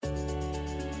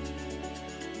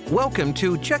Welcome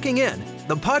to Checking In,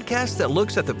 the podcast that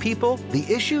looks at the people, the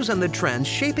issues, and the trends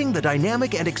shaping the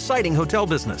dynamic and exciting hotel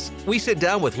business. We sit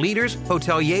down with leaders,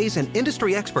 hoteliers, and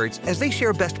industry experts as they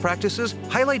share best practices,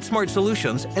 highlight smart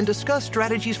solutions, and discuss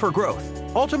strategies for growth,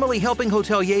 ultimately helping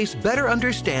hoteliers better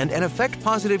understand and affect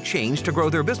positive change to grow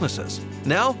their businesses.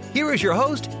 Now, here is your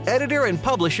host, editor, and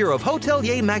publisher of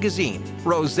Hotelier Magazine,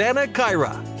 Rosanna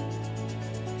Caira.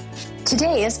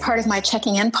 Today, as part of my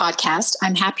Checking In podcast,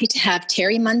 I'm happy to have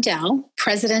Terry Mundell,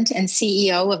 President and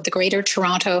CEO of the Greater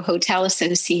Toronto Hotel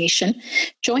Association,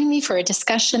 join me for a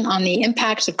discussion on the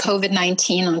impact of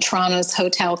COVID-19 on Toronto's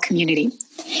hotel community.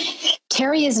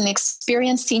 Terry is an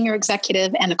experienced senior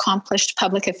executive and accomplished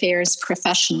public affairs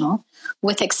professional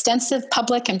with extensive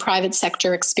public and private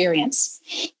sector experience.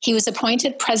 He was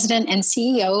appointed President and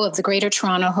CEO of the Greater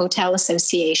Toronto Hotel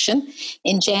Association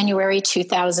in January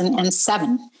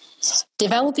 2007.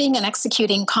 Developing and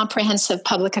executing comprehensive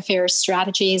public affairs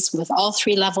strategies with all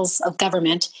three levels of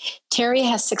government, Terry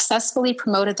has successfully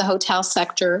promoted the hotel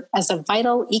sector as a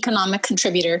vital economic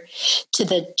contributor to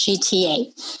the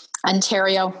GTA,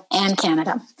 Ontario, and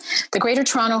Canada. The Greater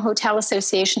Toronto Hotel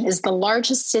Association is the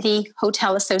largest city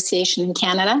hotel association in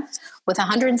Canada, with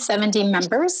 170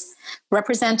 members,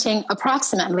 representing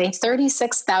approximately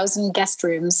 36,000 guest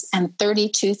rooms and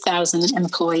 32,000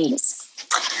 employees.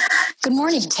 Good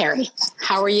morning, Terry.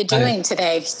 How are you doing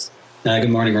today? Good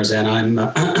morning, Rosanna.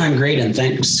 I'm great, and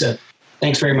thanks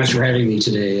very much for having me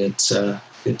today.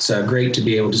 It's great to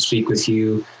be able to speak with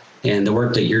you, and the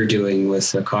work that you're doing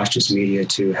with Cautious Media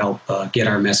to help get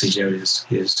our message out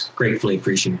is gratefully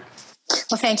appreciated.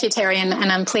 Well, thank you, Terry, and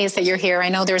I'm pleased that you're here. I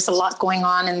know there's a lot going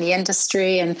on in the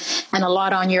industry and a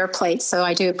lot on your plate, so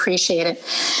I do appreciate it.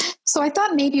 So I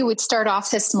thought maybe we'd start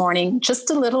off this morning just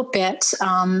a little bit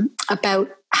about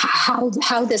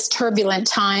how this turbulent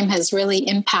time has really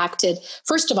impacted.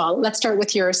 First of all, let's start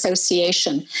with your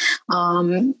association.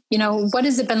 What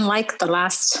has it been like the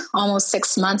last almost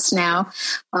 6 months now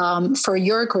for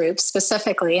your group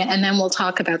specifically? And then we'll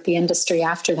talk about the industry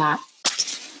after that.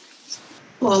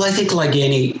 Well, I think like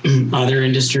any other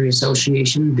industry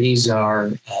association, these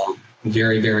are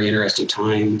very, very interesting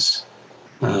times.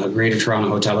 Greater Toronto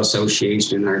Hotel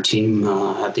Association and our team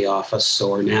at the office,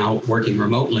 so are now working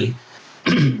remotely,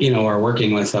 are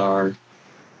working with our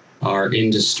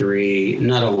industry,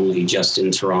 not only just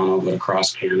in Toronto, but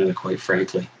across Canada, quite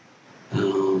frankly.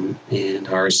 And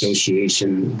our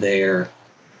association there,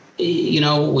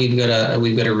 we've got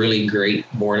a really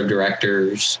great board of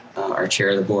directors. Our chair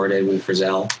of the board, Edwin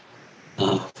Frizzell,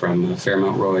 from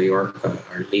Fairmont Royal York,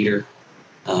 our leader,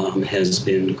 has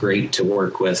been great to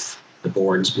work with. The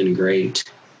board's been great.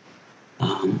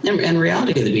 And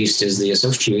reality of the beast is the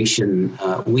association,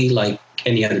 we, like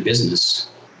any other business,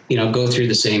 go through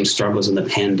the same struggles in the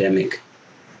pandemic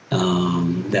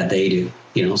that they do.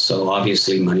 So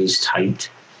obviously money's tight.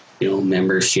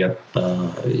 Membership,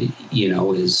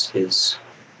 is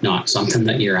not something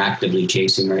that you're actively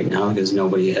chasing right now because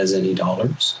nobody has any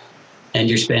dollars. And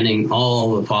you're spending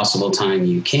all the possible time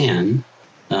you can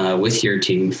with your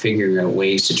team figuring out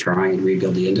ways to try and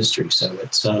rebuild the industry. So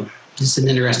it's an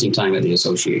interesting time at the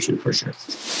association for sure.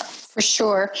 For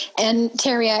sure. And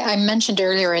Terry, I mentioned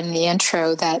earlier in the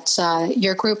intro that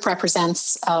your group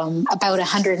represents about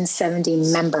 170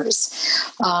 members.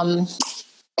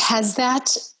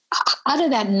 Out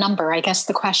of that number, I guess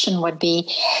the question would be,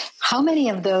 how many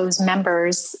of those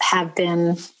members have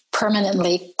been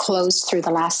permanently closed through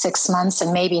the last 6 months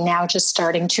and maybe now just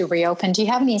starting to reopen? Do you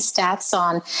have any stats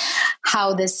on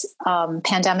how this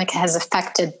pandemic has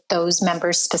affected those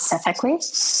members specifically?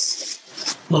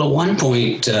 Well, at one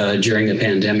point during the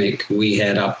pandemic, we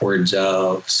had upwards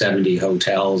of 70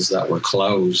 hotels that were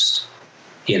closed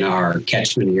in our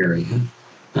catchment area,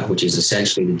 which is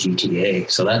essentially the GTA.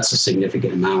 So that's a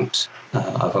significant amount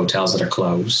of hotels that are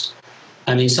closed.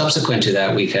 Subsequent to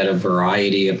that, we've had a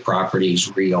variety of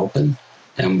properties reopen,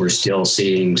 and we're still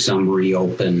seeing some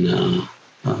reopen,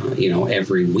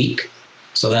 every week.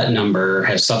 So that number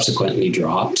has subsequently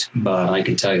dropped, but I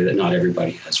can tell you that not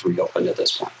everybody has reopened at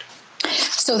this point.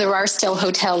 So there are still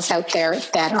hotels out there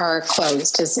that are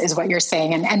closed, is what you're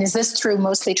saying. And is this through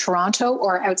mostly Toronto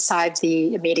or outside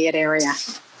the immediate area?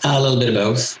 A little bit of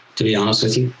both, to be honest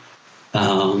with you.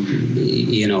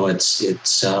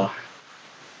 It's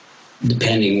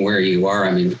depending where you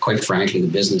are. Quite frankly, the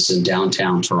business in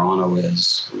downtown Toronto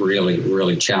is really,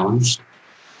 really challenged.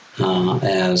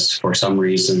 As for some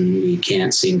reason, we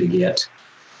can't seem to get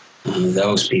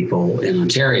those people in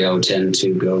Ontario tend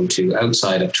to go to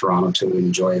outside of Toronto to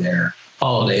enjoy their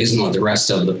holidays and what the rest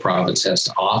of the province has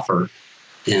to offer,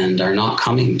 and are not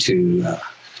coming to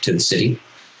the city.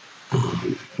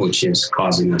 which is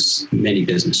causing us many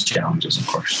business challenges, of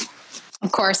course.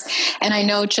 Of course. And I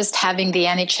know just having the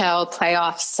NHL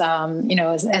playoffs,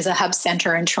 as a hub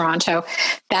center in Toronto,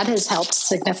 that has helped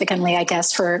significantly, I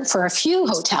guess, for a few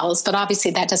hotels, but obviously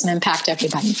that doesn't impact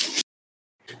everybody.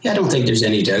 Yeah, I don't think there's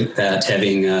any doubt that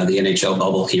having the NHL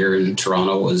bubble here in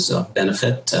Toronto was a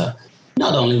benefit.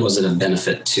 Not only was it a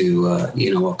benefit to,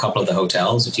 a couple of the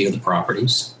hotels, a few of the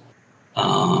properties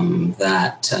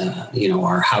that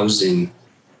are housing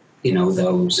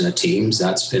those teams,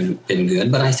 that's been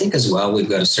good. But I think as well, we've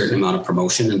got a certain amount of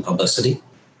promotion and publicity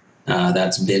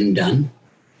that's been done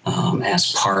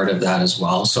as part of that as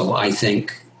well. So I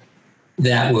think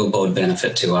that will bode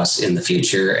benefit to us in the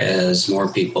future as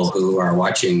more people who are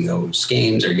watching those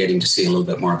games are getting to see a little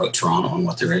bit more about Toronto and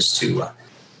what there is to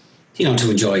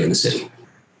enjoy in the city.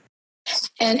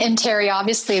 And Terry,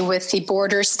 obviously, with the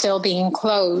border still being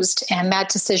closed and that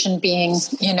decision being,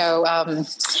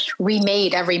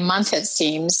 remade every month, it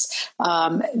seems,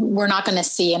 we're not going to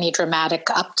see any dramatic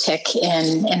uptick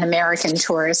in American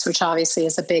tourists, which obviously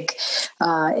is a big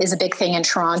thing in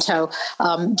Toronto.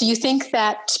 Do you think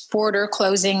that border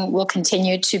closing will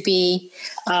continue to be,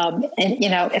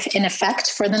 in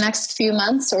effect for the next few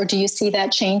months, or do you see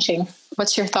that changing?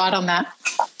 What's your thought on that?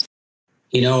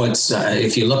 It's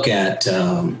if you look at,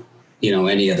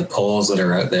 any of the polls that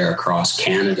are out there across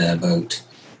Canada about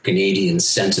Canadian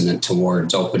sentiment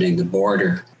towards opening the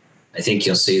border, I think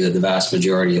you'll see that the vast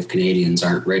majority of Canadians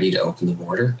aren't ready to open the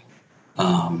border.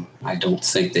 I don't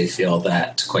think they feel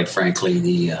that, quite frankly,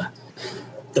 the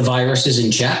virus is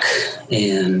in check,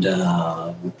 and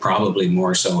probably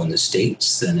more so in the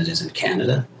States than it is in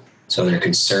Canada. So they're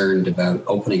concerned about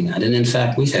opening that. And in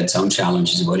fact, we've had some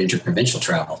challenges about interprovincial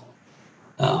travel.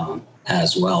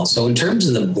 As well. So in terms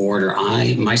of the border,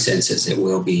 my sense is it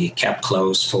will be kept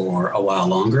closed for a while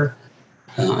longer.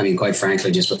 Quite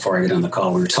frankly, just before I get on the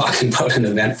call, we were talking about an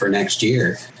event for next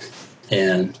year.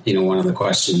 And, one of the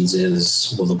questions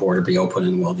is, will the border be open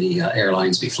and will the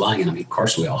airlines be flying? And of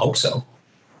course, we all hope so,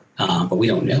 but we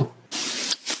don't know.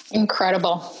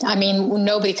 Incredible.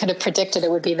 Nobody could have predicted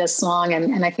it would be this long.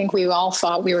 And I think we all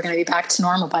thought we were going to be back to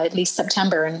normal by at least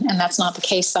September. And that's not the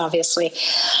case, obviously.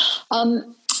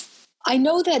 I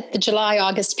know that the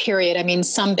July-August period,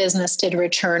 some business did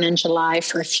return in July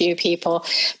for a few people,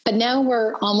 but now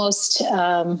we're almost,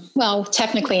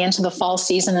 technically into the fall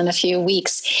season in a few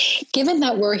weeks. Given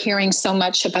that we're hearing so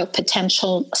much about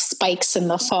potential spikes in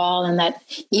the fall and that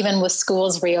even with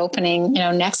schools reopening,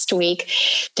 next week,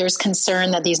 there's concern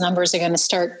that these numbers are going to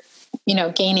start,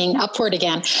 gaining upward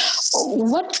again.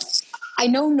 I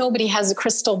know nobody has a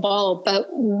crystal ball, but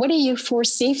what do you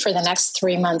foresee for the next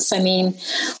 3 months?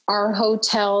 Our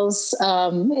hotels,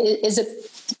 is it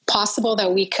possible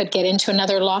that we could get into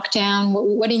another lockdown?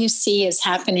 What do you see is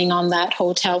happening on that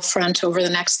hotel front over the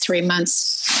next 3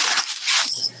 months?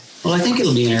 Well, I think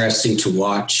it'll be interesting to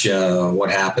watch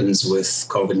what happens with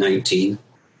COVID-19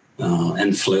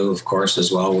 and flu, of course,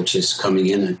 as well, which is coming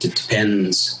in. It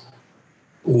depends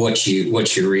what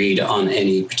you read on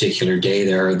any particular day.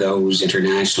 There are those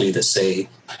internationally that say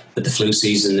that the flu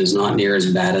season is not near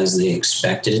as bad as they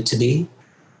expected it to be,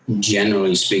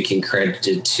 generally speaking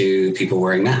credited to people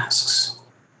wearing masks.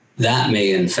 That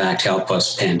may in fact help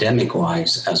us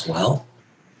pandemic-wise as well.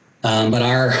 But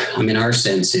our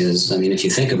sense is, if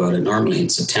you think about it, normally in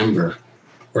September,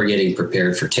 we're getting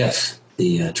prepared for TIFF,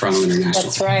 the Toronto International.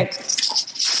 That's right.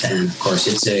 And of course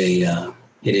it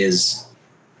is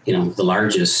the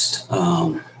largest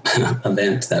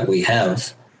event that we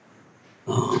have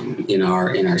in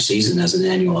our season as an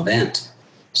annual event.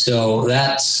 So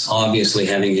that's obviously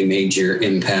having a major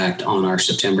impact on our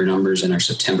September numbers and our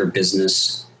September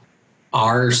business.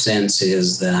 Our sense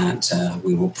is that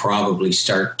we will probably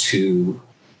start to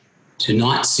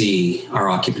not see our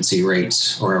occupancy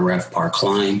rates or our RevPAR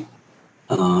climb.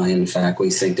 In fact,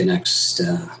 we think the next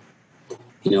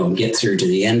get through to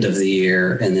the end of the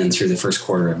year and then through the first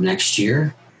quarter of next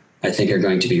year, I think are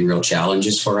going to be real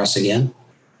challenges for us again.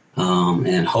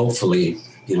 And hopefully,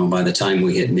 by the time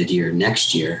we hit mid-year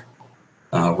next year,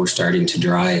 we're starting to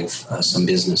drive some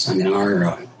business.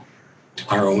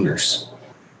 Our owners,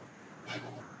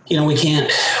 we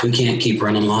can't keep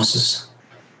running losses,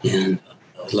 and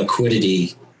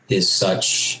liquidity is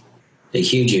such a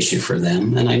huge issue for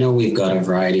them. And I know we've got a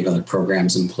variety of other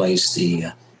programs in place,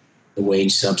 the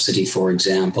wage subsidy, for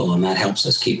example, and that helps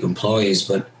us keep employees.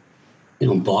 But,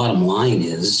 bottom line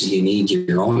is you need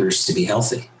your owners to be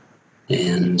healthy,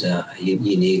 and you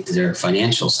need their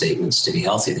financial statements to be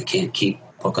healthy. They can't keep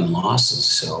booking losses.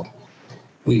 So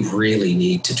we really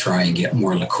need to try and get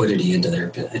more liquidity into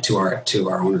to our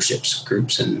ownerships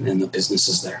groups and the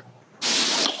businesses there.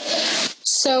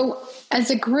 So, as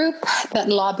a group that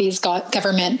lobbies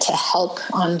government to help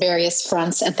on various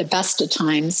fronts at the best of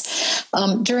times,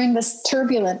 during this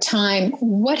turbulent time,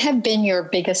 what have been your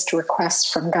biggest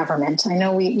requests from government? I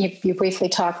know you briefly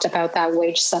talked about that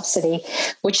wage subsidy,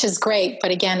 which is great,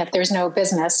 but again, if there's no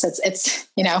business, it's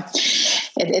a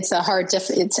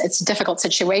difficult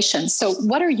situation. So,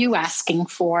 what are you asking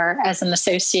for as an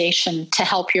association to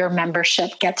help your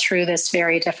membership get through this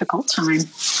very difficult time?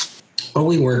 Well,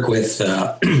 we work with,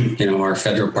 our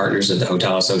federal partners at the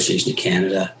Hotel Association of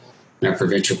Canada and our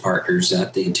provincial partners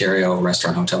at the Ontario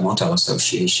Restaurant Hotel Motel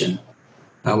Association.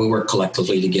 We work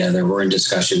collectively together. We're in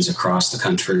discussions across the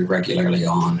country regularly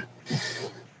on,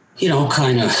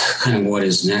 kind of what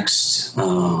is next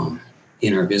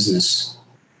in our business.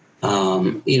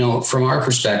 From our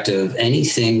perspective,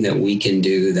 anything that we can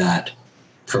do that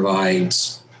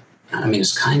provides,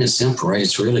 it's kind of simple, right?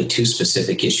 It's really two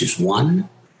specific issues. One,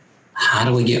 how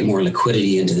do we get more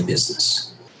liquidity into the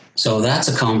business? So that's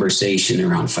a conversation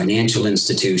around financial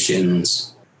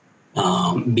institutions,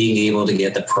 being able to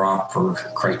get the proper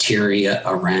criteria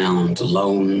around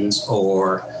loans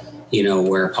or,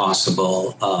 where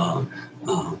possible,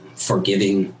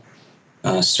 forgiving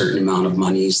a certain amount of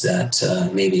monies that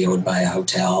may be owed by a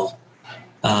hotel.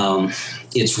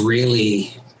 It's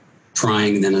really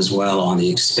trying then as well on the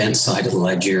expense side of the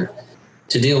ledger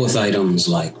to deal with items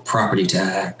like property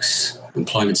tax,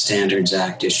 Employment Standards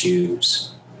Act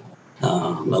issues,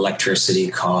 electricity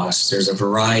costs. There's a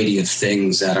variety of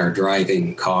things that are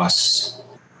driving costs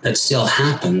that still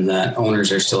happen that owners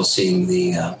are still seeing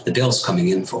the bills coming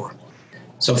in for.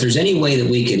 So if there's any way that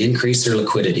we can increase their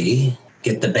liquidity,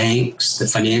 get the banks, the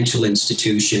financial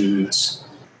institutions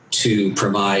to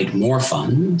provide more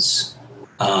funds,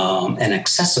 and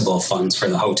accessible funds for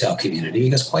the hotel community,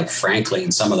 because quite frankly,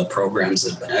 in some of the programs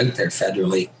that have been out there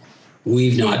federally,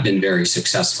 we've not been very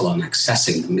successful in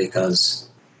accessing them because,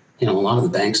 a lot of the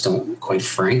banks don't, quite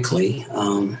frankly,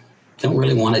 don't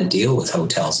really want to deal with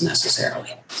hotels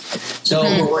necessarily. So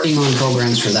we're working on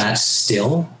programs for that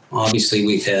still. Obviously,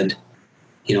 we've had,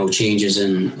 changes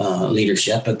in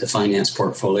leadership at the finance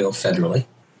portfolio federally.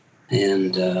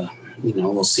 And,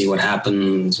 we'll see what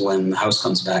happens when the House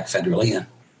comes back federally and,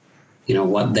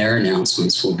 what their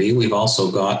announcements will be. We've also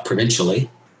got provincially,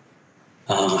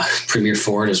 Premier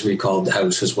Ford has recalled the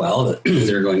House as well, that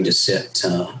they're going to sit.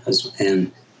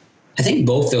 And I think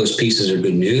both those pieces are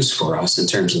good news for us in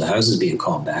terms of the houses being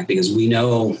called back, because we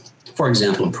know, for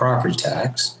example, in property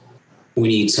tax, we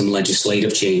need some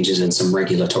legislative changes and some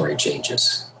regulatory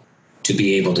changes to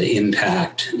be able to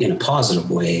impact in a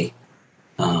positive way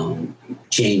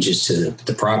changes to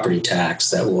the property tax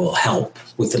that will help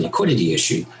with the liquidity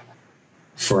issue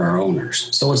for our owners.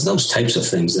 So it's those types of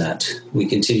things that we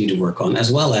continue to work on,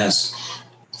 as well as,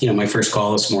 my first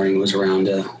call this morning was around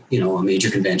a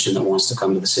major convention that wants to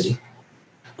come to the city.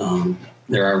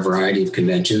 There are a variety of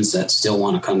conventions that still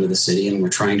want to come to the city, and we're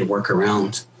trying to work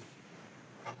around,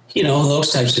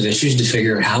 those types of issues to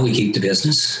figure out how we keep the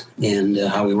business and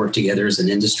how we work together as an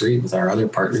industry with our other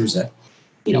partners at,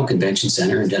 Convention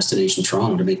Center and Destination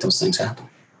Toronto to make those things happen.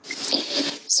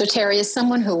 So, Terry, as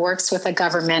someone who works with the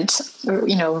government,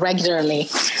 regularly,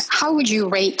 how would you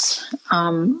rate,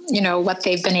 what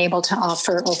they've been able to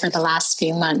offer over the last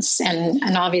few months? And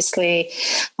obviously,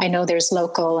 I know there's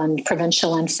local and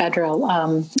provincial and federal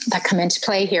that come into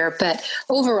play here. But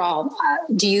overall,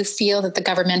 do you feel that the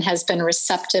government has been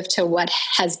receptive to what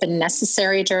has been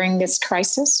necessary during this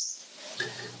crisis?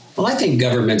 Well, I think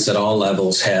governments at all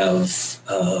levels have,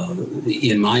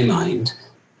 in my mind,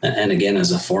 and again,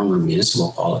 as a former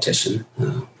municipal politician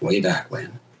way back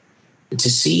when, to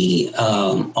see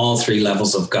all three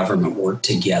levels of government work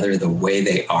together the way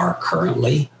they are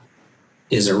currently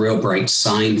is a real bright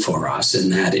sign for us, in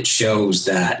that it shows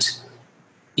that,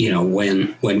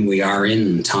 when we are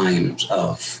in times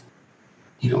of,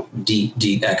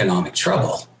 deep economic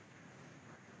trouble,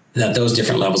 that those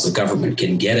different levels of government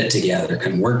can get it together,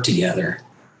 can work together,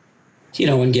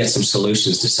 and get some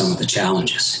solutions to some of the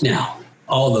challenges. Now,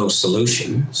 all those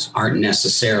solutions aren't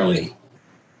necessarily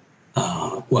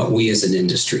what we as an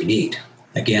industry need.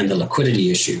 Again, the liquidity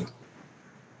issue,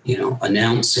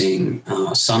 announcing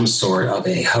some sort of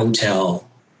a hotel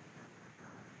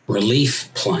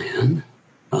relief plan,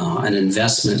 an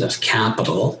investment of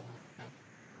capital,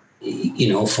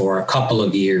 for a couple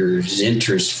of years,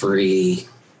 interest-free.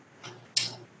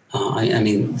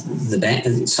 The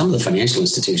bank, some of the financial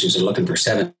institutions are looking for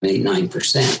 7%, 8%,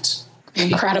 9%.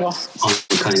 Incredible. On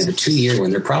kind of a 2 year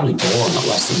when they're probably borrowing at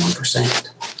less than 1%.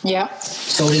 Yeah.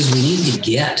 So it is, we need to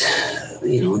get,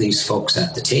 these folks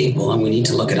at the table, and we need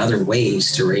to look at other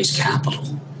ways to raise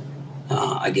capital,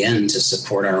 again, to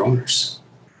support our owners.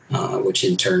 which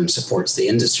in turn supports the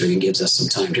industry and gives us some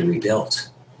time to rebuild.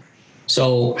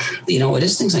 So, it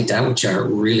is things like that which are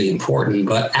really important,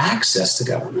 but access to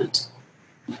government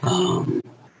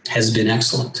has been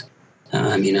excellent.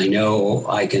 I know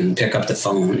I can pick up the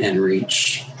phone and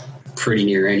reach pretty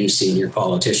near any senior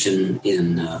politician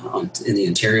in the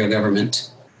Ontario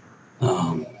government.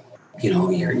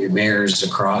 Your mayors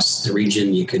across the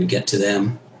region, you can get to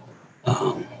them.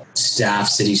 Staff,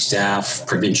 city staff,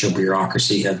 provincial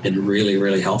bureaucracy have been really,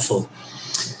 really helpful.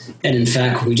 And in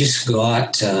fact, we just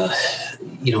got,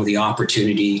 the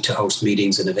opportunity to host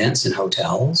meetings and events in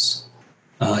hotels,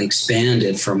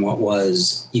 expanded from what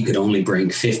was, you could only bring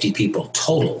 50 people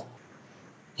total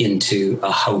into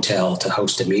a hotel to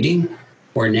host a meeting,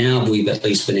 where now we've at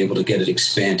least been able to get it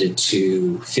expanded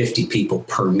to 50 people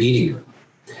per meeting room.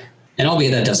 And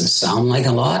albeit that doesn't sound like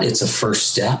a lot, it's a first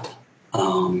step.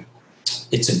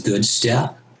 It's a good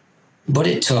step, but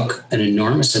it took an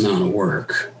enormous amount of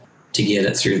work to get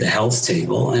it through the health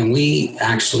table. And we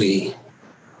actually,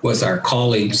 with our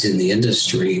colleagues in the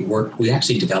industry, we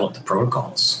actually developed the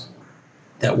protocols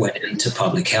that went into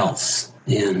public health.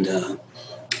 And,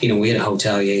 we had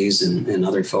hoteliers and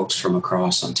other folks from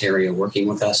across Ontario working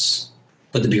with us.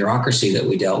 But the bureaucracy that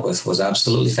we dealt with was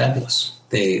absolutely fabulous.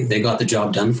 They got the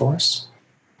job done for us.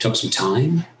 Took some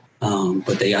time,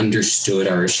 but they understood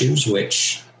our issues,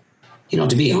 which,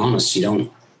 to be honest, you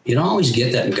don't always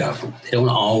get that in government. They don't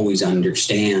always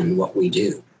understand what we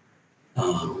do.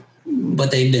 But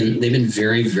they've been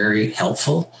very, very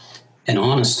helpful. And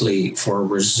honestly, for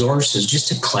resources, just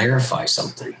to clarify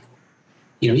something,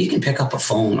 you can pick up a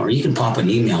phone or you can pop an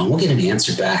email and we'll get an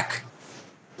answer back,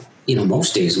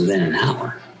 most days within an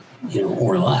hour,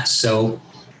 or less. So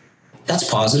that's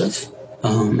positive.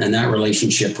 And that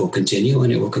relationship will continue,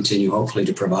 and it will continue hopefully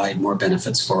to provide more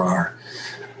benefits for our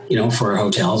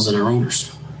hotels and our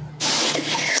owners.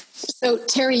 So,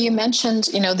 Terry, you mentioned,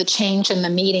 the change in the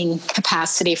meeting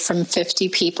capacity from 50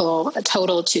 people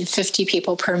total to 50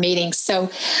 people per meeting. So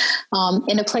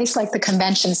in a place like the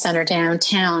convention center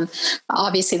downtown,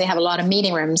 obviously they have a lot of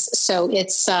meeting rooms. So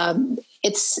it's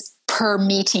per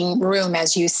meeting room,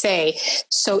 as you say.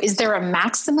 So is there a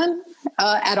maximum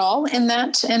at all in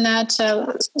that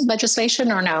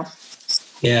legislation, or no?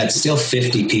 Yeah, it's still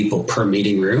 50 people per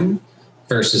meeting room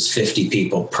versus 50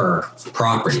 people per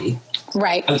property.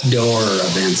 Right. Outdoor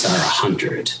events are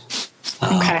 100.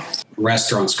 Okay.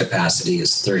 Restaurants' capacity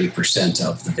is 30%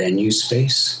 of the venue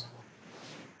space.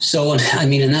 So, in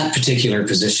that particular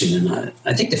position, and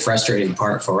I think the frustrating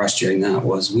part for us during that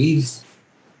was we've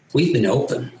been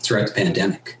open throughout the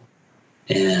pandemic.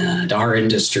 And our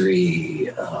industry,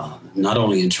 not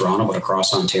only in Toronto, but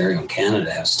across Ontario and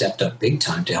Canada, have stepped up big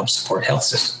time to help support health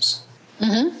systems.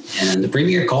 Mm-hmm. And the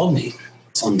Premier called me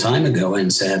some time ago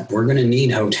and said, we're going to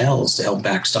need hotels to help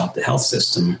backstop the health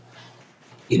system.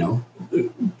 Can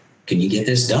you get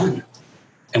this done?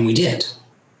 And we did,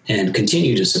 and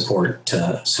continue to support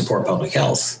public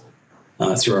health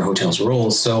through our hotels'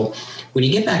 roles. So when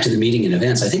you get back to the meeting and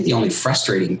events, I think the only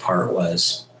frustrating part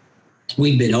was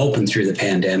we've been open through the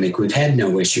pandemic. We've had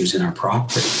no issues in our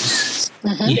properties.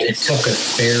 Mm-hmm. Yet it took a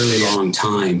fairly long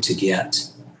time to get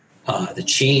the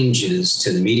changes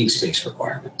to the meeting space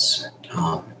requirements.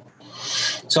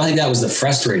 So I think that was the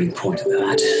frustrating point of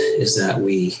that, is that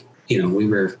we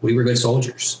were good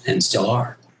soldiers and still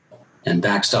are, and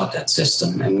backstop that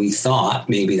system. And we thought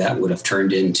maybe that would have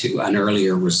turned into an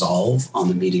earlier resolve on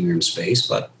the meeting room space,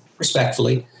 but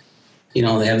respectfully, they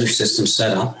have their system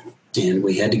set up, and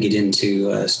we had to get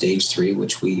into stage 3,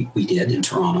 which we did in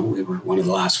Toronto. We were one of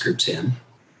the last groups in,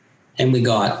 and we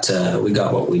got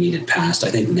what we needed passed.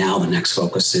 I think now the next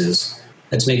focus is,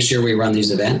 let's make sure we run these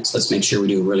events. Let's make sure we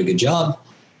do a really good job.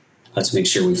 Let's make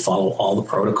sure we follow all the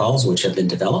protocols which have been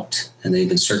developed, and they've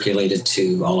been circulated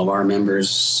to all of our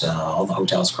members, all the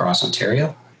hotels across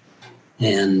Ontario.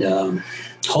 And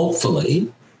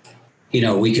hopefully,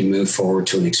 we can move forward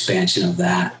to an expansion of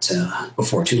that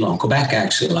before too long. Quebec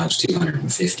actually allows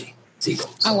 250 people.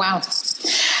 Oh, wow.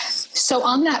 So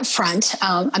on that front,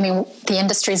 the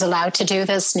industry is allowed to do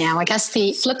this now. I guess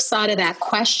the flip side of that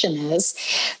question is,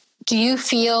 do you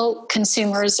feel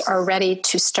consumers are ready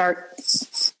to start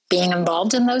being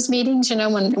involved in those meetings?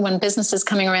 When business is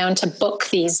coming around to book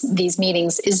these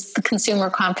meetings, is the consumer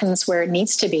confidence where it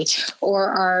needs to be? Or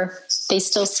are they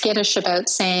still skittish about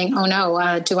saying, oh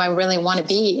no, do I really want to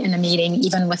be in a meeting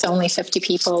even with only 50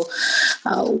 people?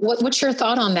 What's your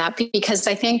thought on that? Because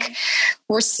I think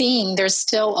we're seeing there's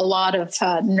still a lot of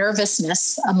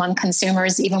nervousness among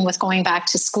consumers, even with going back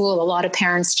to school. A lot of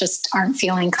parents just aren't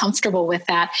feeling comfortable with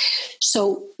that.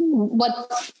 So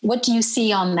what do you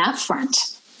see on that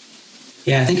front?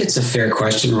 Yeah, I think it's a fair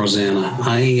question, Rosanna.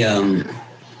 I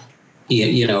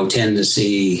tend to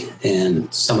see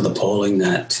in some of the polling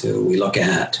that we look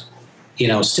at,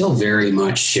 still very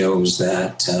much shows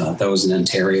that those in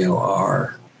Ontario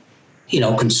are,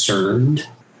 concerned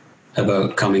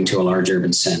about coming to a large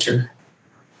urban center.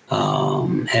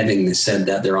 Having said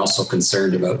that, they're also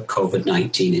concerned about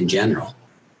COVID-19 in general.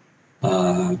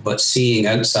 But seeing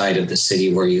outside of the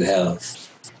city where you have,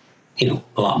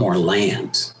 a lot more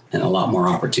land and a lot more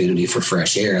opportunity for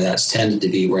fresh air, that's tended to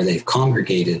be where they've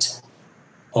congregated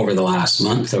over the last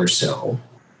month or so.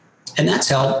 And that's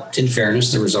helped, in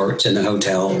fairness, the resorts and the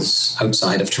hotels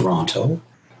outside of Toronto.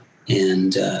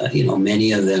 And,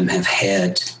 many of them have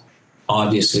had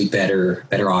obviously better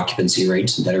occupancy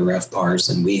rates and better RevPARs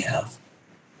than we have.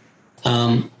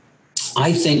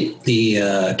 I think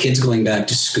the kids going back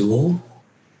to school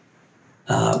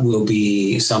will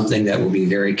be something that will be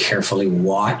very carefully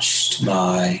watched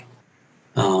by,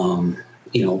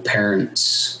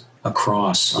 parents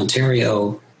across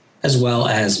Ontario, as well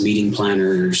as meeting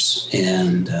planners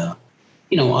and,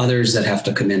 others that have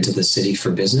to come into the city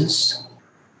for business.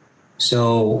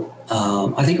 So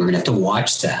I think we're going to have to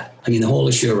watch that. I mean, the whole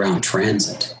issue around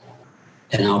transit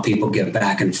and how people get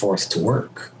back and forth to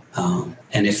work,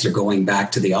 and if they're going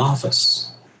back to the office.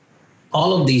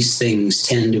 All of these things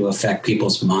tend to affect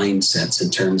people's mindsets in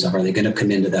terms of, are they going to come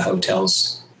into the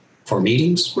hotels for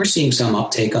meetings? We're seeing some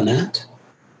uptake on that.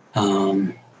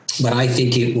 But I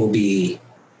think it will be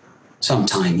some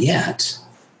time yet,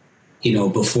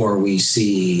 before we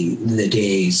see the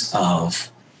days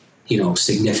of,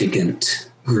 significant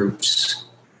groups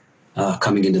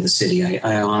coming into the city.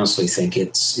 I honestly think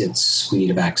we need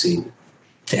a vaccine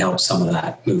to help some of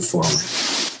that move forward.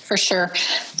 For sure.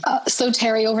 So,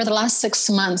 Terry, over the last 6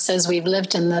 months, as we've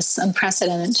lived in this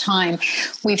unprecedented time,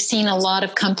 we've seen a lot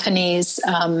of companies,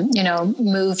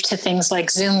 move to things like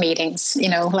Zoom meetings,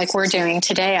 like we're doing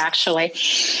today, actually.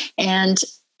 And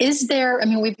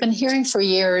we've been hearing for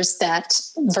years that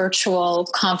virtual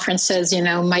conferences,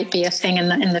 might be a thing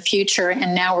in the future,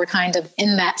 and now we're kind of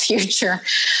in that future.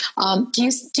 Do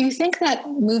you think that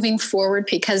moving forward,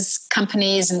 because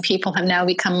companies and people have now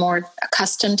become more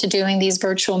accustomed to doing these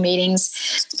virtual meetings,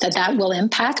 that will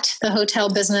impact the hotel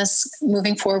business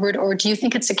moving forward? Or do you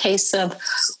think it's a case of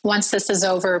once this is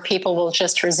over, people will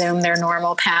just resume their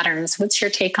normal patterns? What's your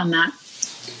take on that?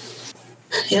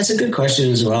 Yeah, it's a good question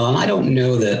as well. And I don't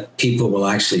know that people will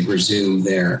actually resume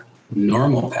their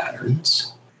normal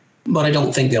patterns, but I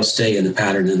don't think they'll stay in the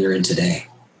pattern that they're in today.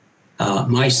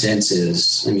 My sense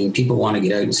is, people want to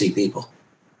get out and see people.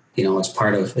 It's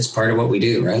part of what we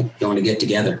do, right? You want to get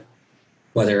together,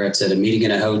 whether it's at a meeting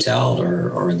in a hotel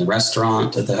or in the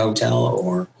restaurant at the hotel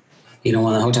or,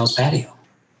 on the hotel's patio.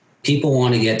 People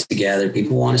want to get together.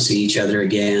 People want to see each other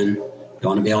again. They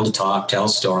want to be able to talk, tell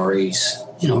stories,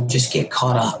 just get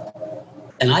caught up.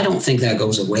 And I don't think that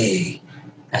goes away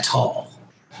at all.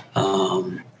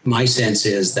 My sense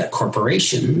is that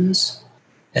corporations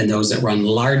and those that run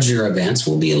larger events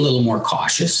will be a little more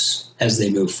cautious as they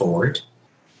move forward.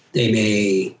 They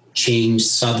may change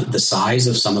the size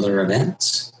of some of their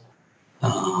events.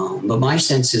 But my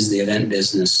sense is the event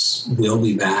business will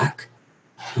be back.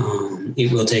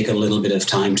 It will take a little bit of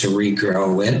time to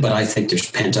regrow it, but I think there's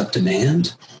pent-up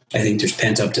demand. I think there's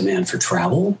pent-up demand for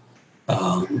travel.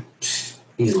 I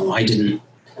didn't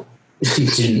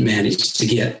manage to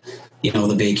get,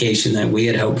 the vacation that we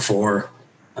had hoped for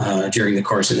during the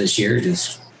course of this year.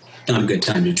 Just not a good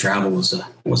time to travel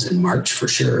was in March for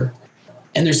sure.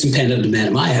 And there's some pent-up demand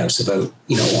at my house about,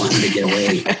 wanting to get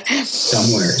away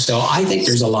somewhere. So I think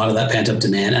there's a lot of that pent-up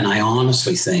demand, and I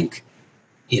honestly think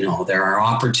there are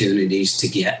opportunities to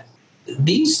get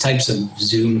these types of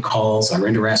Zoom calls are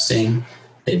interesting.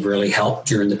 They've really helped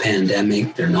during the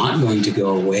pandemic. They're not going to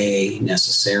go away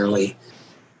necessarily.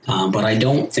 But I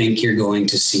don't think you're going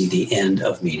to see the end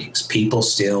of meetings. People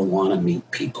still want to meet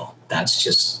people. That's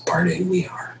just part of who we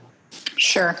are.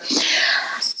 Sure.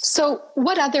 So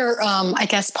what other,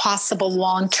 possible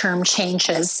long-term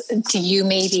changes do you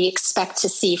maybe expect to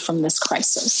see from this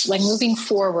crisis? Like moving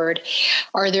forward,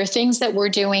 are there things that we're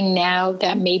doing now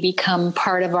that may become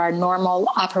part of our normal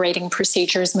operating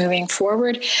procedures moving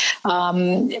forward?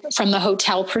 From the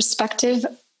hotel perspective,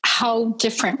 how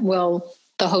different will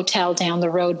the hotel down the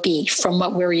road be from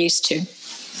what we're used to?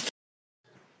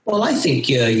 Well, I think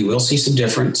you will see some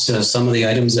difference. Some of the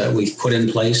items that we've put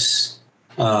in place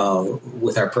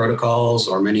with our protocols,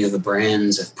 or many of the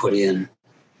brands have put in,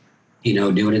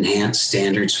 doing enhanced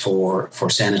standards for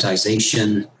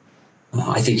sanitization.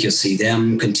 I think you'll see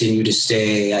them continue to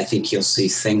stay. I think you'll see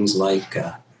things like,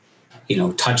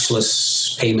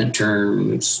 touchless payment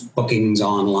terms, bookings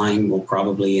online will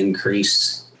probably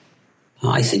increase.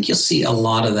 I think you'll see a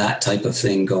lot of that type of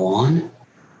thing go on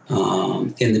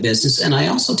in the business. And I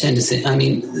also tend to think,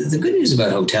 the good news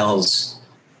about hotels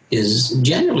is,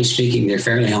 generally speaking, they're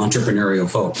fairly entrepreneurial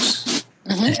folks.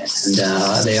 Mm-hmm.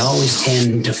 And they always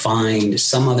tend to find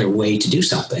some other way to do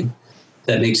something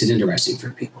that makes it interesting for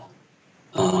people.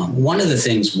 One of the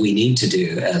things we need to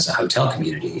do as a hotel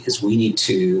community is we need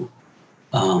to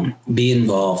be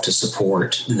involved to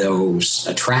support those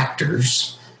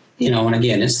attractors. And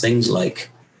again, it's things like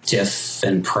TIFF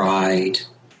and Pride,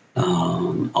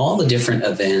 all the different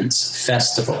events,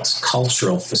 festivals,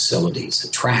 cultural facilities,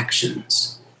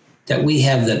 attractions that we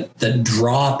have that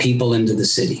draw people into the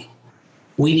city.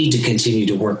 We need to continue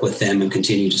to work with them and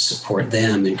continue to support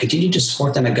them and continue to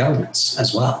support them at governments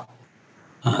as well.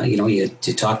 You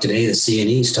talk today, the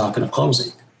CNE is talking of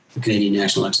closing the Canadian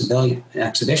National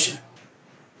Exhibition.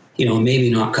 Maybe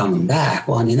not coming back.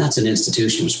 Well, that's an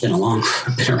institution that's been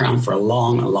around for a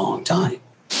long time.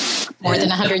 More than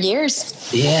 100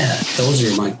 years. Yeah, those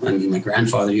are my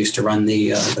grandfather used to run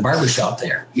the barber shop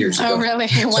there years ago. Oh, really?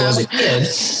 Wow. So as a kid,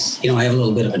 I have a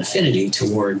little bit of an affinity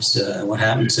towards what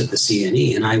happens at the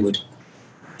CNE, and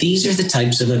these are the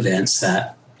types of events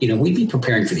that we'd be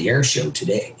preparing for the air show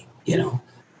today.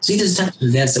 See, there's types of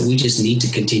events that we just need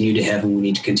to continue to have, and we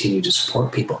need to continue to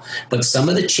support people. But some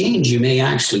of the change you may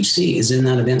actually see is in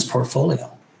that events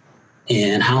portfolio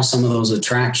and how some of those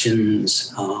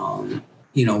attractions,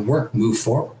 move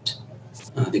forward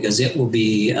because it will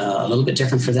be a little bit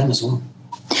different for them as well.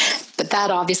 But that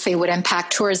obviously would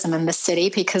impact tourism in the city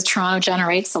because Toronto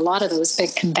generates a lot of those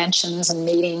big conventions and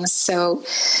meetings. So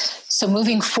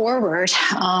moving forward,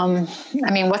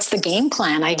 what's the game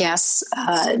plan, I guess,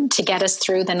 to get us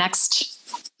through the next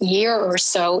year or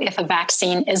so if a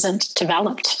vaccine isn't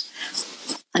developed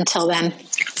until then?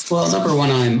 Well, number one,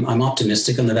 I'm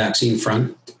optimistic on the vaccine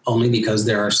front, only because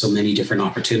there are so many different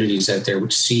opportunities out there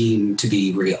which seem to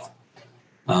be real.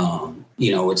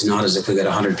 It's not as if we got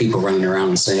 100 people running around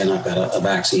and saying, I've got a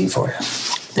vaccine for you.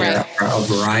 There are a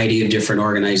variety of different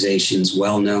organizations,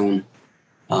 well-known,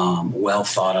 well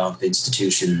thought of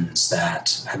institutions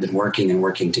that have been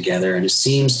working together, and it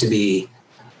seems to be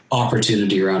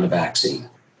opportunity around a vaccine.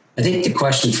 I think the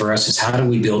question for us is, how do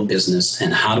we build business,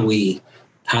 and how do we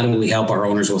help our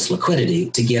owners with liquidity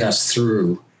to get us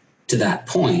through to that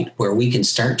point where we can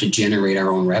start to generate our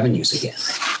own revenues again?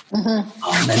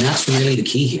 Mm-hmm. And that's really the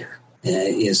key here,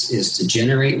 is to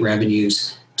generate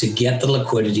revenues, to get the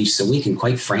liquidity so we can,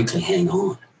 quite frankly, hang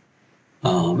on.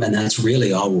 And that's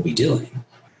really all we'll be doing.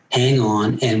 Hang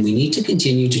on, and we need to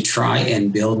continue to try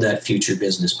and build that future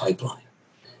business pipeline.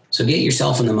 So get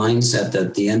yourself in the mindset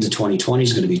that the end of 2020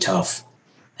 is going to be tough.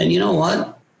 And you know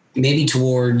what? Maybe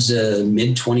towards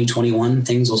mid-2021,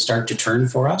 things will start to turn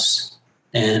for us.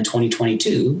 And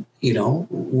 2022,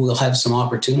 we'll have some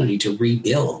opportunity to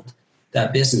rebuild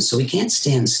that business. So we can't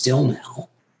stand still now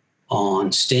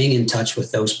on staying in touch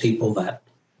with those people that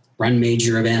run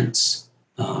major events,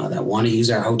 that want to use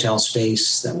our hotel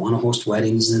space, that want to host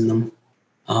weddings in them.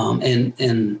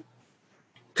 And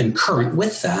concurrent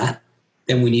with that,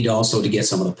 then we need also to get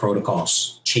some of the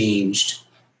protocols changed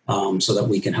so that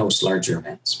we can host larger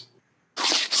events.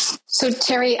 So,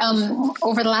 Terry,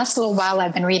 over the last little while,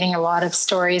 I've been reading a lot of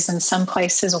stories in some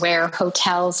places where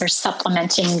hotels are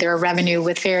supplementing their revenue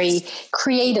with very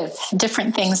creative,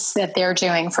 different things that they're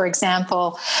doing. For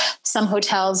example, some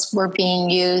hotels were being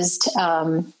used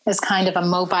as kind of a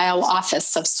mobile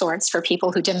office of sorts for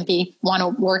people who didn't want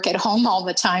to work at home all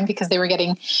the time because they were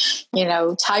getting,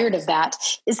 tired of that.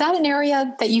 Is that an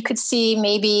area that you could see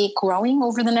maybe growing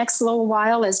over the next little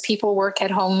while as people work at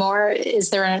home more? Is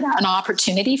there an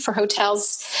opportunity for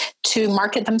hotels to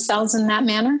market themselves in that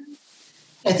manner?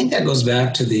 I think that goes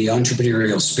back to the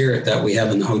entrepreneurial spirit that we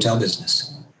have in the hotel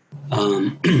business.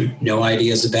 No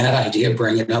idea is a bad idea.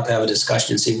 Bring it up, have a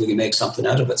discussion, see if we can make something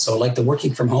out of it. So like the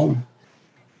working from home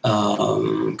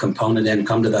component, and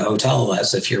come to the hotel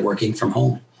as if you're working from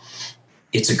home.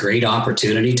 It's a great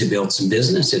opportunity to build some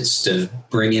business. It's to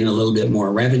bring in a little bit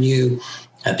more revenue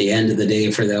at the end of the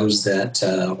day for those that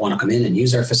want to come in and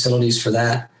use our facilities for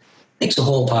that. Makes a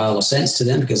whole pile of sense to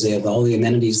them because they have all the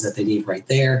amenities that they need right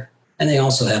there. And they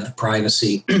also have the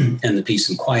privacy and the peace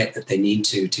and quiet that they need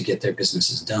to get their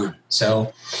businesses done.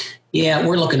 So, yeah,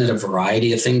 we're looking at a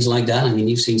variety of things like that. I mean,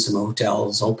 you've seen some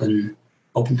hotels open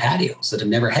patios that have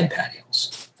never had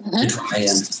patios to try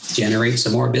and generate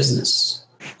some more business.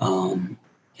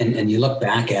 And you look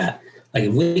back at, like,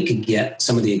 if we could get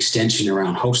some of the extension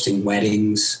around hosting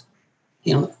weddings,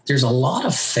 there's a lot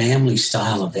of family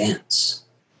style events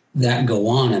that go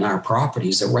on in our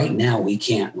properties that right now we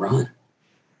can't run.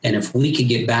 And if we could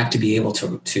get back to be able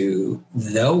to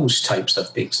those types of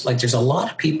things, like there's a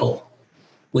lot of people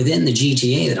within the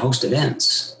GTA that host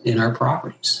events in our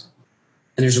properties.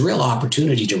 And there's a real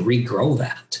opportunity to regrow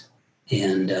that.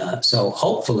 And so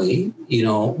hopefully,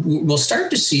 we'll start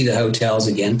to see the hotels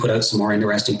again put out some more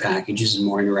interesting packages and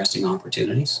more interesting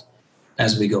opportunities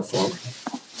as we go forward.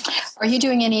 Are you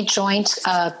doing any joint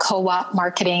co-op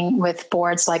marketing with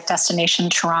boards like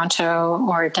Destination Toronto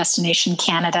or Destination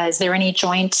Canada? Is there any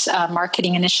joint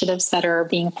marketing initiatives that are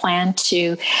being planned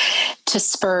to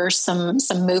spur some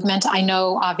movement? I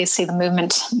know obviously the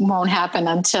movement won't happen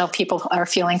until people are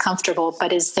feeling comfortable,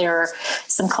 but is there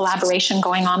some collaboration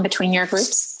going on between your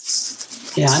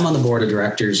groups? Yeah, I'm on the board of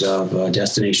directors of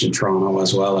Destination Toronto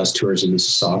as well as Tourism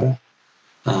Mississauga.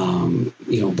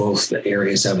 Both the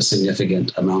areas have a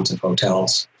significant amount of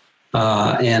hotels.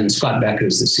 And Scott Beck,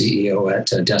 who's the CEO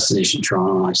at Destination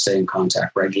Toronto, and I stay in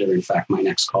contact regularly. In fact, my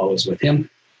next call is with him.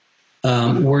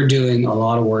 We're doing a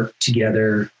lot of work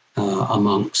together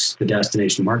amongst the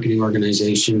destination marketing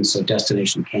organizations. So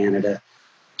Destination Canada,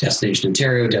 Destination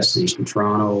Ontario, Destination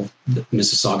Toronto,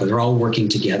 Mississauga, they're all working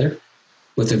together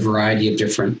with a variety of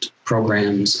different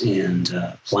programs and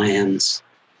plans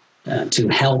to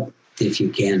help, if you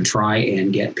can, try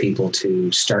and get people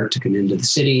to start to come into the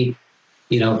city,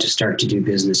 to start to do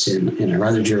business in our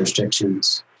other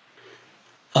jurisdictions.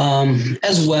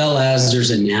 As well as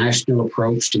there's a national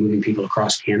approach to moving people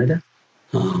across Canada,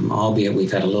 albeit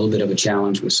we've had a little bit of a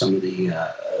challenge with some of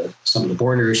the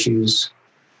border issues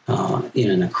in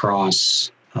and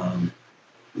across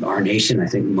our nation. I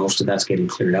think most of that's getting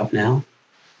cleared up now.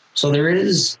 So there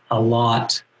is a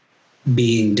lot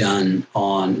being done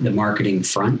on the marketing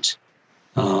front.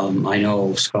 I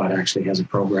know Scott actually has a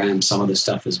program. Some of the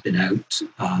stuff has been out.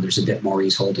 There's a bit more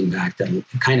he's holding back that it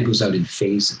kind of goes out in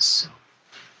phases.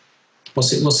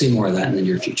 So we'll see more of that in the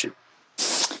near future.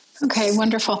 Okay,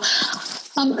 wonderful.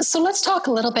 So let's talk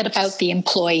a little bit about the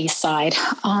employee side.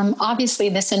 Obviously,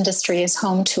 this industry is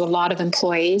home to a lot of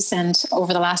employees, and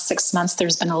over the last 6 months,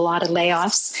 there's been a lot of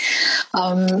layoffs.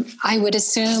 I would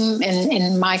assume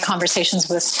in my conversations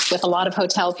with a lot of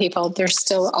hotel people, there's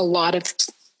still a lot of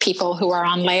people who are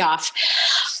on layoff.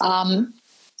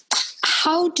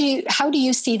 How do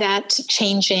you see that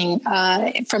changing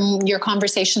from your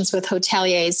conversations with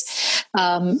hoteliers?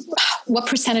 What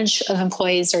percentage of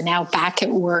employees are now back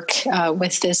at work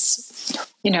with this,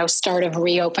 start of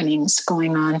reopenings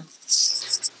going on?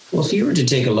 Well, if you were to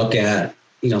take a look at,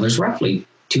 there's roughly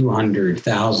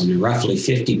 200,000, roughly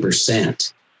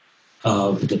 50%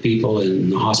 of the people in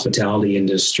the hospitality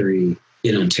industry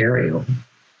in Ontario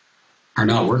are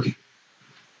not working.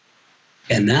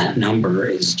 And that number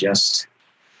is just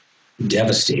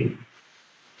devastating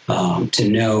to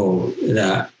know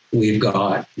that we've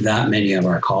got that many of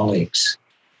our colleagues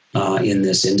in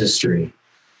this industry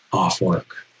off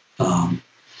work. And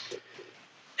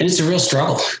it's a real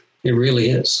struggle. It really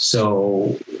is.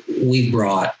 So we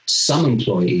brought some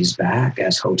employees back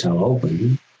as hotels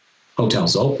open.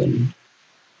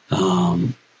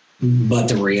 But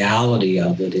the reality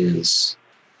of it is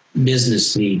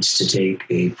business needs to take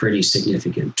a pretty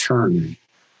significant turn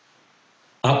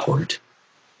upward,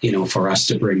 for us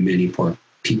to bring many more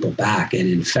people back. And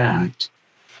in fact,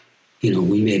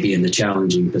 we may be in the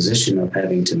challenging position of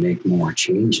having to make more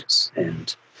changes.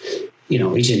 And,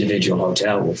 each individual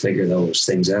hotel will figure those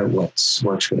things out, what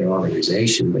works for their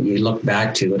organization. But you look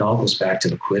back to, it all goes back to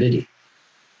liquidity.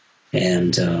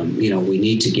 And, we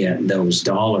need to get those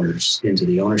dollars into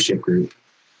the ownership group.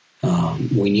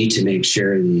 We need to make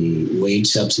sure the wage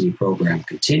subsidy program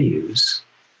continues,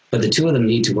 but the two of them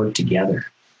need to work together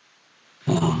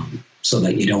so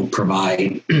that you don't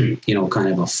provide, kind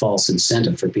of a false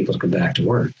incentive for people to come back to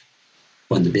work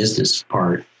when the business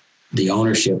part, the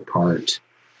ownership part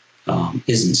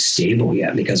isn't stable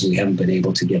yet because we haven't been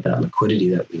able to get that liquidity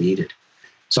that we needed.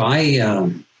 So I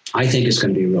think it's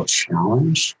going to be a real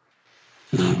challenge.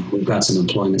 We've got some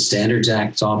Employment Standards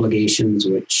Act obligations,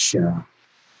 which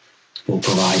will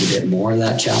provide a bit more of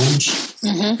that challenge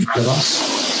in front of us.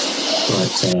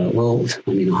 But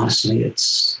honestly,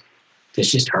 it's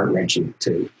just heart-wrenching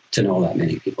to know that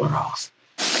many people are off.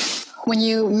 When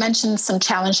you mentioned some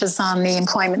challenges on the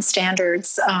employment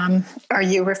standards, are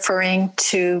you referring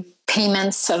to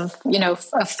payments of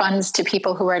funds to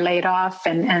people who are laid off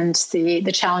and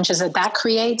the challenges that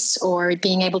creates, or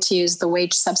being able to use the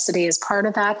wage subsidy as part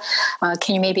of that?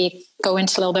 Can you maybe go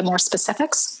into a little bit more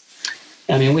specifics?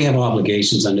 We have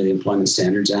obligations under the Employment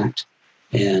Standards Act,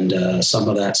 and some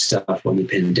of that stuff when the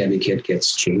pandemic hit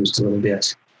gets changed a little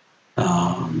bit.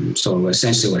 So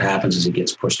essentially what happens is it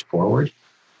gets pushed forward.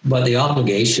 but the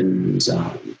obligations,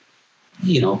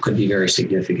 could be very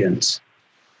significant,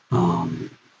 for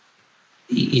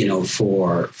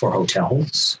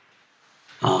hotels.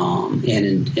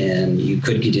 And you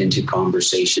could get into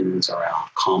conversations around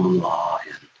common law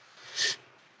and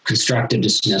constructive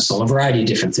dismissal, a variety of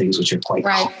different things, which are quite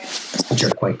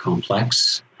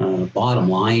complex. Bottom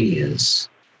line is,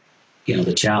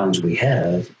 the challenge we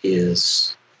have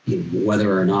is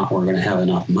whether or not we're going to have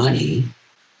enough money,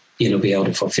 be able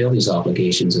to fulfill these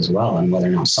obligations as well, and whether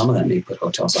or not some of them may put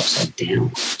hotels upside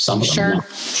down. Some of them,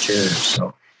 not sure.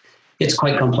 So it's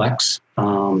quite complex.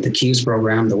 The CEWS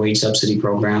program, the wage subsidy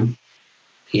program,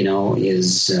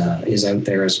 is out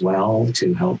there as well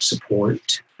to help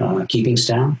support keeping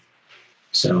staff.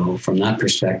 So from that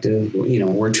perspective,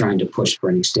 we're trying to push for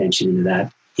an extension into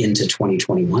that into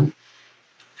 2021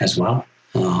 as well,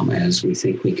 as we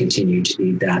think we continue to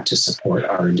need that to support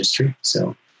our industry.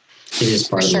 So it is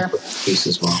part of the piece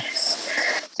as well.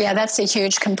 Yeah, that's a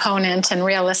huge component. And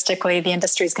realistically, the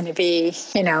industry is going to be,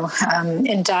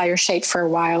 in dire shape for a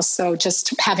while. So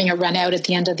just having it run out at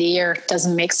the end of the year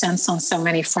doesn't make sense on so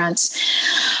many fronts.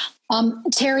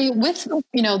 Terry, with,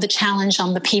 the challenge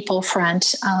on the people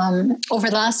front, over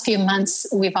the last few months,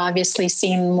 we've obviously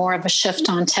seen more of a shift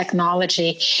on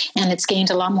technology, and it's gained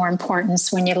a lot more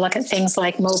importance when you look at things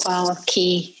like mobile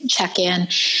key check-in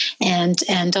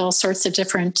and all sorts of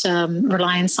different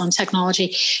reliance on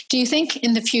technology. Do you think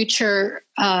in the future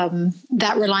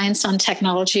that reliance on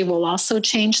technology will also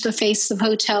change the face of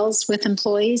hotels with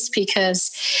employees?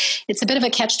 Because it's a bit of a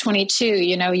catch-22.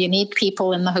 You need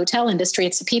people in the hotel industry.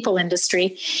 It's a people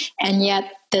industry. And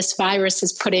yet this virus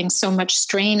is putting so much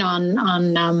strain on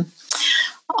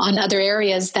other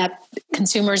areas that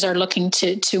consumers are looking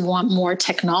to want more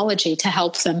technology to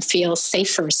help them feel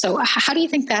safer. So how do you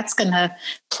think that's going to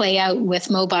play out with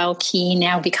mobile key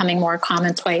now becoming more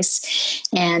commonplace,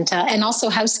 and also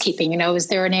housekeeping? Is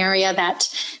there an area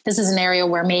this is an area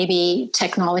where maybe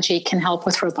technology can help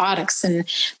with robotics,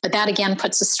 but that again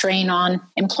puts a strain on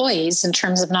employees in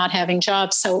terms of not having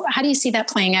jobs. So how do you see that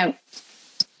playing out?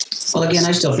 Well, again,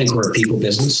 I still think we're a people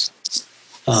business.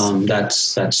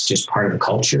 That's just part of the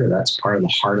culture. That's part of the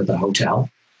heart of the hotel.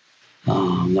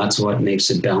 That's what makes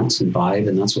it bounce and vibe,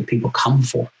 and that's what people come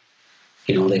for.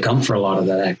 They come for a lot of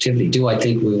that activity. Do I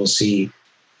think we will see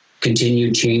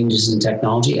continued changes in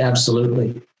technology?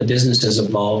 Absolutely. The business has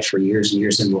evolved for years and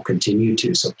years and will continue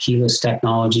to. So keyless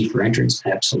technology for entrance,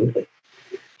 absolutely.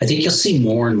 I think you'll see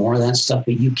more and more of that stuff,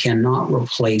 but you cannot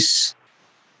replace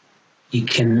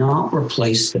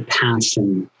the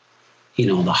passion,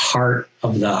 the heart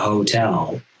of the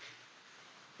hotel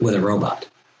with a robot.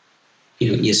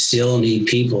 You still need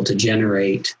people to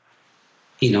generate,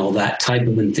 that type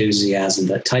of enthusiasm,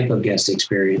 that type of guest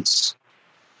experience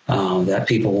that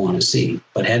people want to see.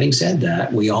 But having said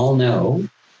that, we all know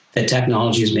that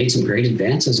technology has made some great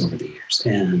advances over the years,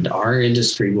 and our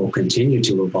industry will continue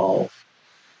to evolve,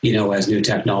 as new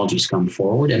technologies come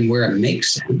forward, and where it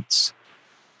makes sense,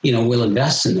 we'll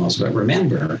invest in those. But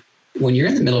remember, when you're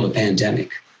in the middle of a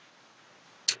pandemic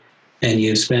and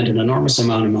you've spent an enormous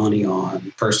amount of money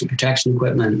on personal protection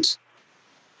equipment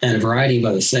and a variety of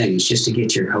other things just to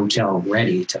get your hotel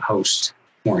ready to host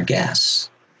more guests,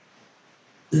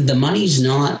 the money's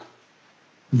not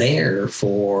there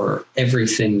for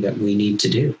everything that we need to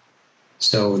do.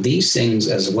 So these things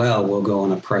as well will go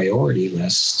on a priority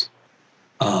list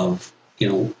of,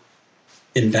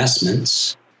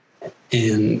 investments,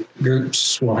 and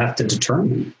groups will have to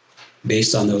determine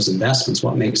based on those investments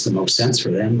what makes the most sense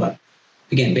for them. But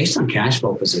again, based on cash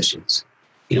flow positions,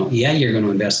 you're going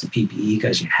to invest in PPE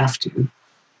because you have to.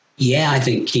 I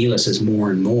think keyless is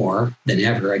more and more than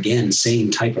ever. Again,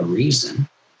 same type of reason.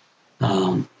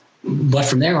 But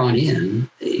from there on in,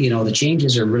 the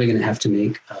changes are really going to have to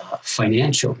make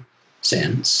financial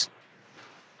sense,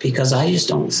 because I just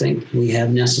don't think we have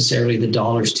necessarily the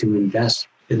dollars to invest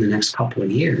in the next couple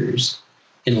of years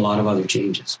in a lot of other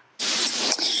changes.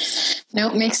 No,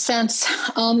 it makes sense.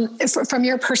 From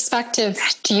your perspective,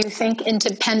 do you think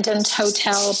independent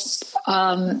hotel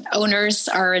owners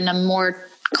are in a more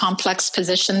complex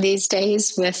position these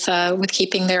days with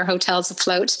keeping their hotels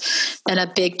afloat than a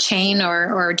big chain,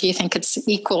 or do you think it's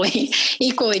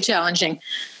equally challenging?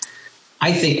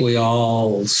 I think we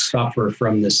all suffer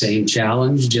from the same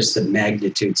challenge, just the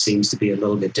magnitude seems to be a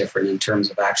little bit different in terms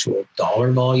of actual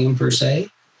dollar volume per se.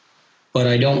 But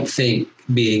I don't think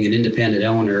being an independent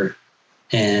owner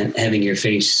and having your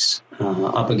face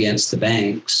up against the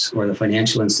banks or the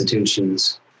financial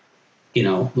institutions,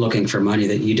 looking for money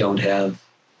that you don't have,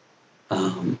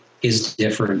 is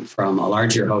different from a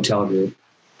larger hotel group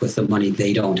with the money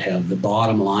they don't have. The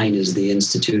bottom line is the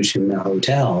institution, the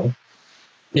hotel,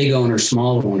 big owner,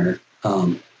 small owner,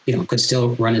 could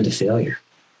still run into failure.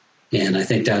 And I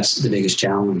think that's the biggest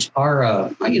challenge.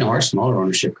 Our smaller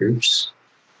ownership groups,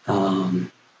 they're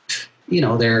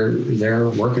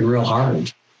working real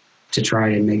hard to try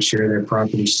and make sure their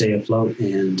properties stay afloat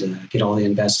and get all the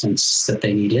investments that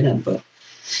they need in it. But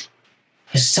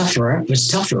it's tough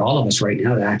for all of us right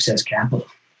now to access capital.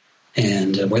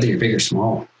 And whether you're big or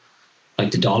small,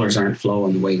 like the dollars aren't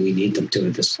flowing the way we need them to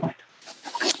at this point.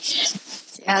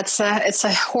 Yeah, it's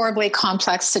a horribly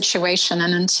complex situation,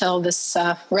 and until this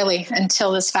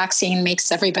vaccine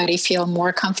makes everybody feel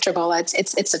more comfortable,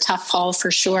 it's a tough haul for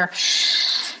sure.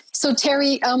 So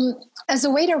Terry, as a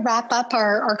way to wrap up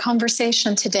our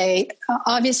conversation today,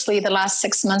 obviously the last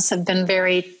 6 months have been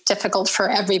very difficult for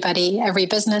everybody, every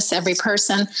business, every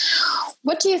person.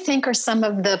 What do you think are some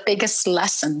of the biggest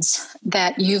lessons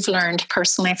that you've learned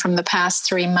personally from the past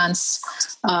 3 months,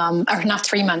 or not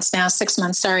 3 months now, 6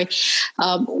 months, sorry.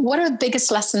 What are the biggest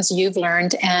lessons you've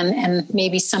learned and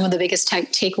maybe some of the biggest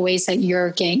takeaways that you're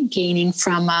gaining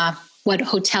from what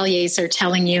hoteliers are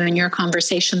telling you in your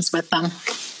conversations with them?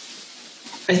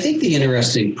 I think the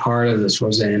interesting part of this,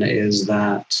 Rosanna, is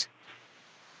that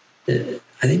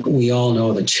I think we all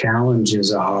know the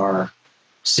challenges are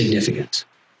significant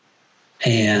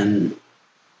and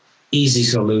easy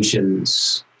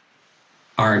solutions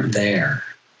aren't there.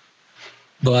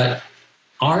 But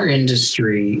our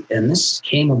industry, and this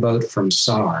came about from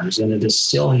SARS, and it is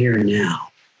still here now,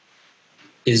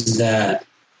 is that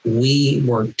we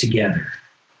work together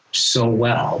so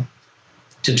well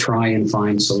to try and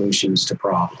find solutions to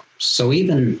problems. So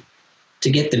even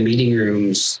to get the meeting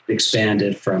rooms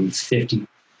expanded from 50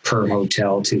 per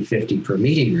hotel to 50 per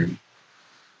meeting room,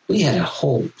 we had a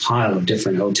whole pile of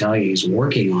different hoteliers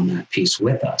working on that piece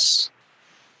with us,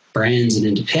 brands and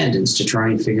independents, to try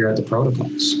and figure out the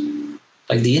protocols.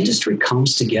 Like, the industry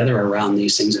comes together around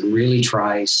these things and really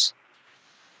tries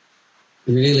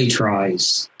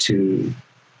to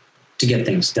get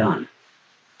things done.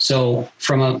 So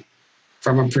from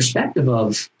a perspective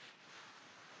of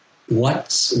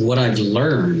what I've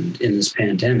learned in this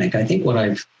pandemic, I think what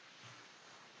I've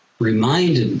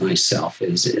reminded myself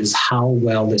is how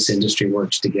well this industry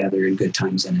works together in good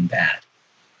times and in bad.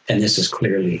 And this is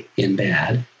clearly in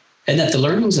bad. And that the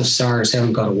learnings of SARS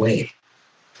haven't got away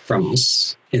from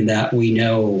us, in that we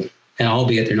know, and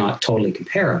albeit they're not totally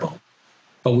comparable,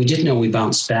 but we did know we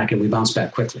bounced back, and we bounced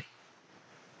back quickly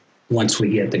once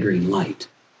we get the green light.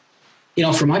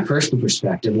 From my personal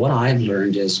perspective, what I've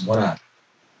learned is what a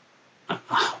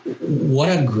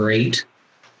great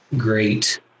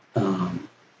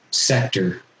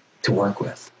sector to work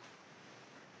with.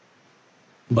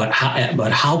 But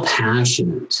how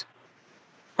passionate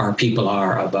our people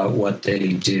are about what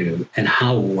they do, and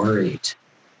how worried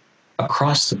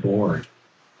across the board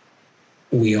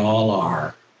we all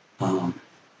are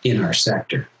in our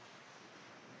sector,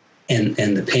 and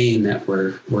the pain that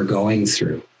we're going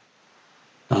through.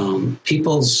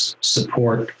 People's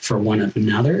support for one of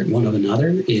another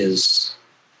is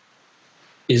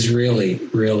really,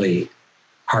 really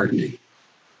heartening.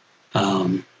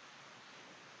 And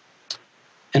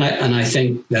I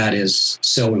think that is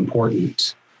so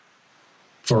important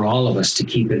for all of us to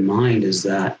keep in mind, is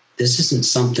that this isn't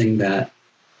something that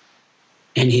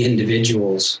any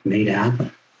individuals made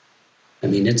happen. I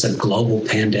mean, it's a global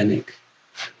pandemic.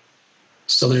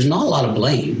 So there's not a lot of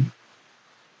blame.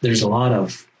 There's a lot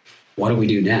of what do we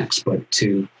do next? But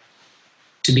to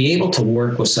be able to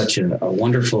work with such a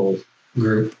wonderful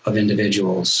group of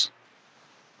individuals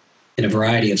in a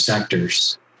variety of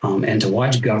sectors, and to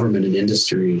watch government and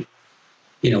industry,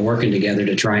 working together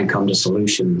to try and come to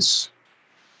solutions.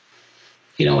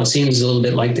 It seems a little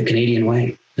bit like the Canadian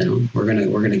way. We're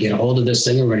gonna get a hold of this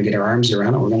thing. We're gonna get our arms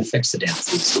around it. We're gonna fix the damn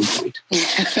thing at some point.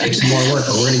 Take some more work,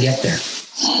 but we're gonna get there.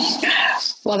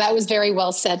 Well, that was very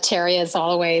well said, Terry, as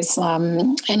always.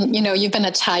 And, you've been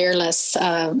a tireless,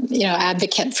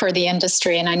 advocate for the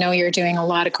industry. And I know you're doing a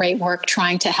lot of great work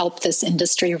trying to help this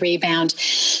industry rebound.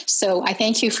 So I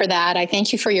thank you for that. I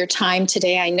thank you for your time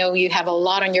today. I know you have a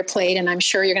lot on your plate, and I'm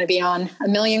sure you're going to be on a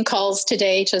million calls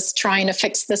today just trying to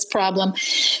fix this problem.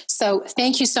 So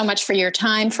thank you so much for your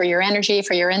time, for your energy,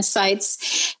 for your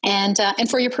insights, and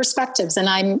for your perspectives. And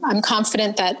I'm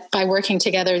confident that by working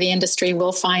together, the industry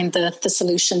will find the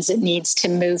solutions it needs to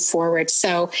move forward.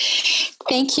 So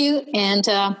thank you, and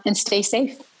stay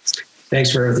safe.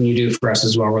 Thanks for everything you do for us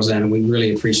as well, Rosanna. We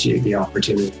really appreciate the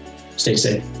opportunity. Stay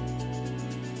safe.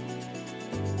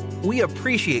 We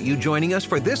appreciate you joining us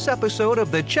for this episode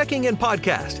of the Checking In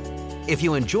Podcast. If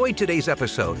you enjoyed today's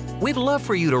episode, we'd love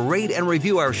for you to rate and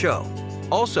review our show.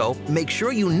 Also, make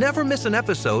sure you never miss an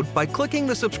episode by clicking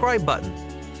the subscribe button.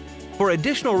 For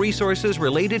additional resources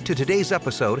related to today's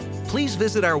episode, please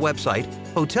visit our website,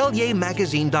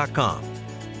 hoteliermagazine.com.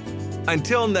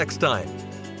 Until next time.